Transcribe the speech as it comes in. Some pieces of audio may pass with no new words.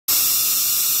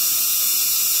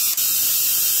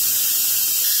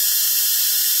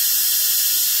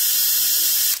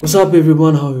What's up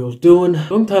everyone, how you all doing? A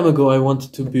long time ago I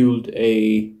wanted to build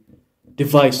a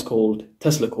device called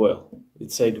Tesla Coil.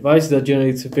 It's a device that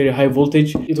generates a very high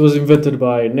voltage. It was invented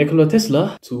by Nikola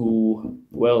Tesla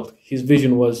his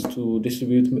vision was to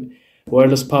distribute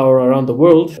wireless power around the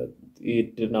world. But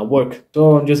it did not work.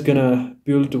 So I'm just gonna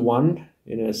build one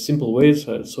in a simple way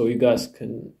so you guys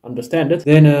can understand it.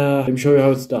 Then let me show you how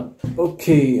it's done.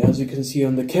 Okay, as you can see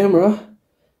on the camera,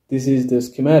 this is the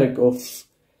schematic of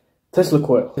Tesla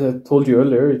Coil. As I told you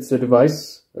earlier, it's a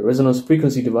device, a resonance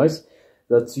frequency device,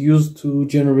 that's used to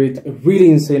generate a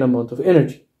really insane amount of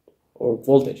energy or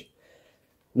voltage.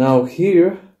 Now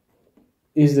here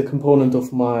is the component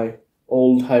of my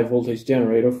old high voltage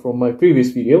generator from my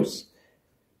previous videos.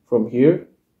 From here,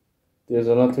 there's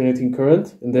an alternating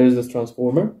current and there's this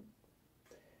transformer.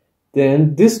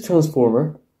 Then this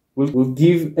transformer will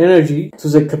give energy to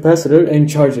the capacitor and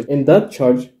charge it. And that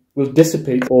charge will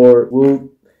dissipate or will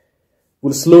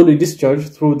slowly discharge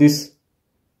through this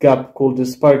gap called the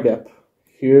spark gap.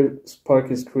 Here,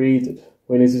 spark is created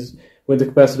when the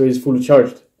capacitor is fully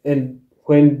charged, and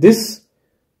when this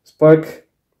spark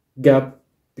gap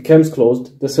becomes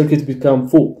closed, the circuit becomes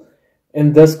full,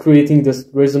 and thus creating this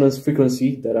resonance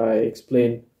frequency that I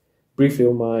explained briefly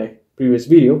on my previous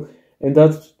video. And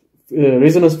that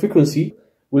resonance frequency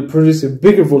will produce a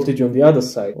bigger voltage on the other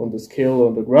side. On the scale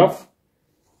on the graph,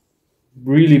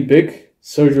 really big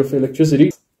surge of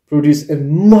electricity produce a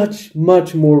much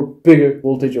more bigger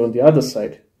voltage on the other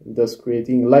side, thus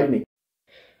creating lightning.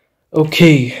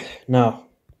 Okay, now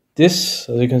this,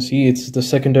 as you can see, it's the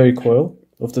secondary coil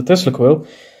of the Tesla coil,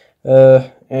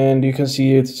 and you can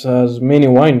see it has many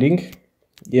winding.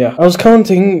 Yeah, I was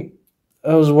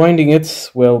winding it,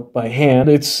 well, by hand.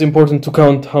 It's important to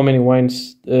count how many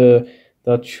winds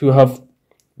that you have,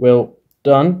 well,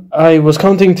 done. I was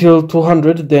counting till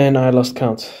 200, then I lost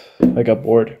count. I got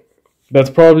bored.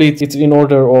 But probably it's in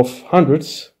order of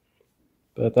hundreds,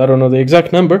 but I don't know the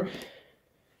exact number.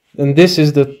 And this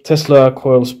is the Tesla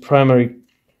coil's primary.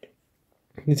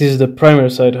 It is the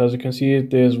primary side. As you can see,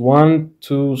 there's 1,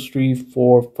 2, 3,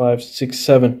 4, 5, 6,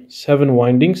 7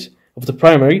 windings of the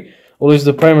primary. Always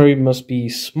the primary must be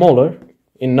smaller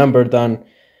in number than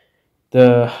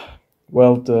the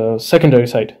secondary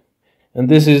side. And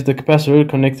this is the capacitor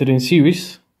connected in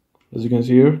series. As you can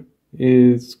see here,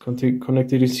 it's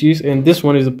connected in series, and this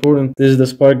one is important. This is the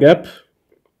spark gap.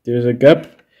 There's a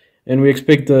gap, and we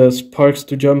expect the sparks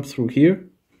to jump through here.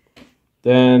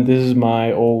 Then this is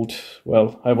my old,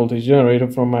 high voltage generator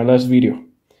from my last video.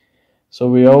 So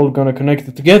we're all gonna connect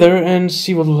it together and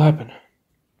see what will happen.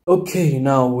 Okay,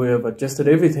 now we have adjusted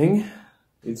everything.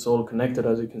 It's all connected,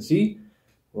 as you can see.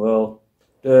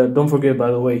 Don't forget,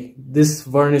 by the way, this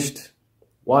varnished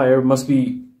wire must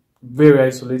be very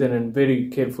isolated and very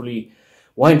carefully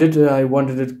winded. I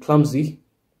winded it clumsy,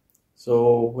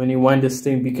 so when you wind this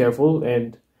thing, be careful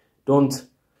and don't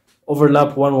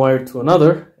overlap one wire to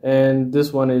another. And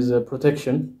this one is a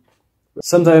protection.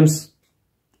 Sometimes,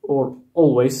 or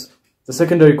always, the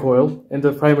secondary coil and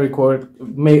the primary coil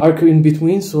may arc in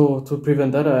between, so to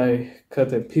prevent that, I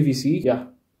cut a PVC,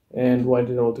 and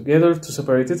wind it all together to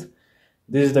separate it.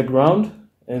 This is the ground,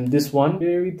 and this one,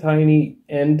 very tiny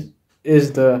end,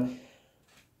 is the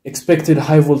expected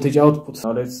high voltage output.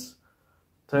 Now let's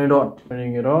turn it on.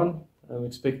 Turning it on, I'm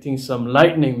expecting some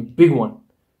lightning, big one.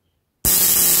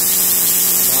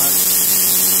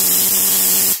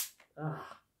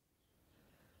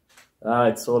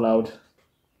 It's so loud.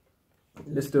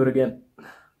 Let's do it again.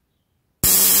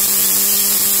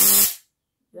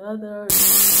 There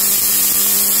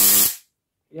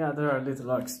are little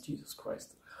arcs. Jesus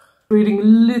Christ. Creating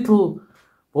little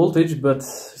voltage, but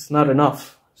it's not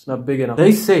enough. It's not big enough.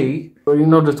 They say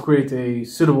in order to create a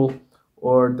suitable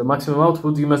or the maximum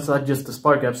output, you must adjust the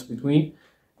spark gaps between,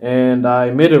 and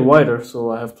I made it wider,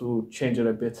 so I have to change it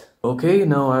a bit. Okay,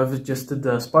 now I've adjusted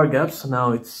the spark gaps.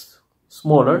 Now it's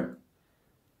smaller.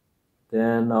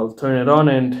 Then I'll turn it on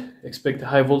and expect a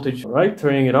high voltage. Alright,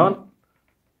 turning it on.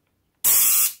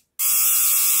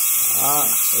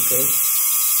 Okay.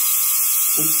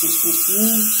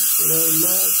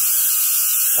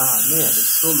 Man,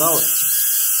 it's so loud.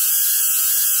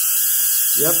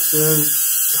 Yep, there's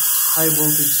high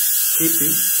voltage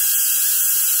escaping.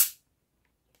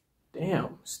 Damn,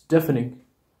 it's deafening.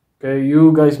 Okay,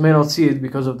 you guys may not see it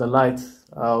because of the light.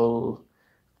 I'll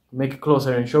make it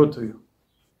closer and show it to you.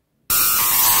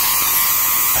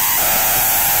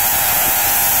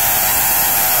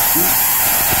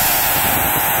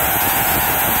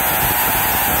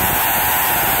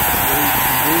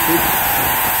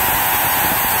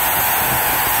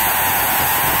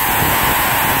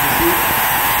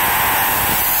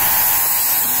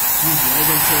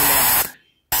 turn it on.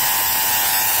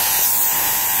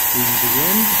 This is the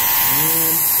end,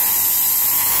 and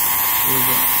there's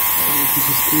a tiny piece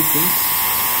of creeping.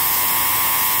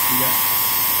 See that?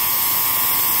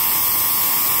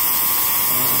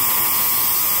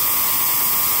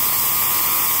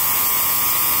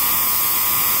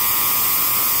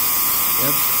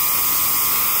 Yep.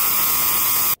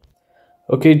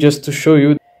 Okay, just to show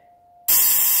you,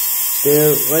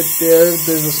 there, right there,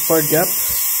 there's a spark gap.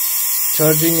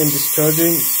 Charging and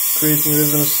discharging, creating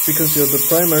resonance frequency of the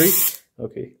primary.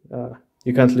 Okay,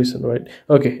 you can't listen, right?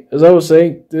 Okay, as I was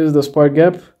saying, this is the spark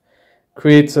gap,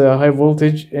 creates a high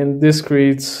voltage, and this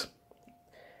creates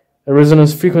a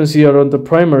resonance frequency around the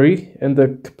primary and the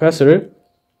capacitor,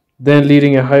 then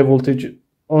leading a high voltage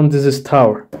on this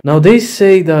tower. Now they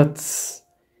say that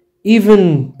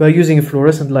even by using a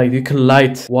fluorescent light, you can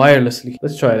light wirelessly.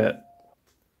 Let's try that.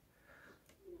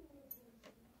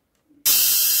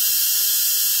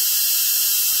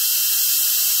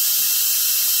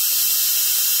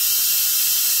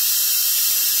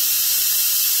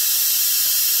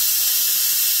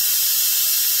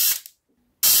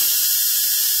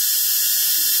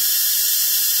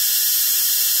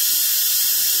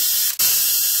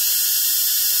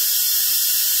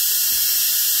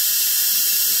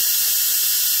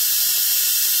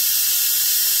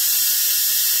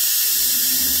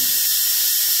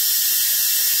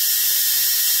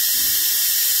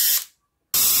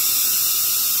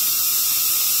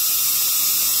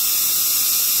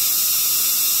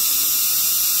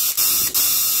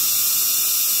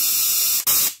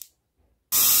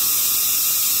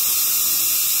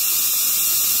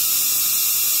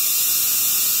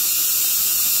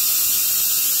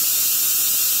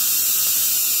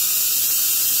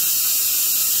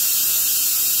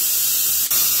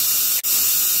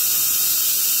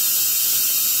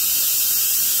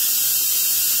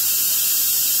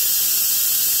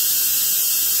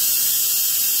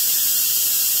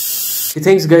 Okay,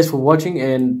 thanks guys for watching,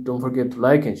 and don't forget to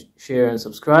like and share and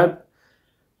subscribe.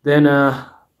 Then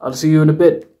I'll see you in a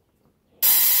bit.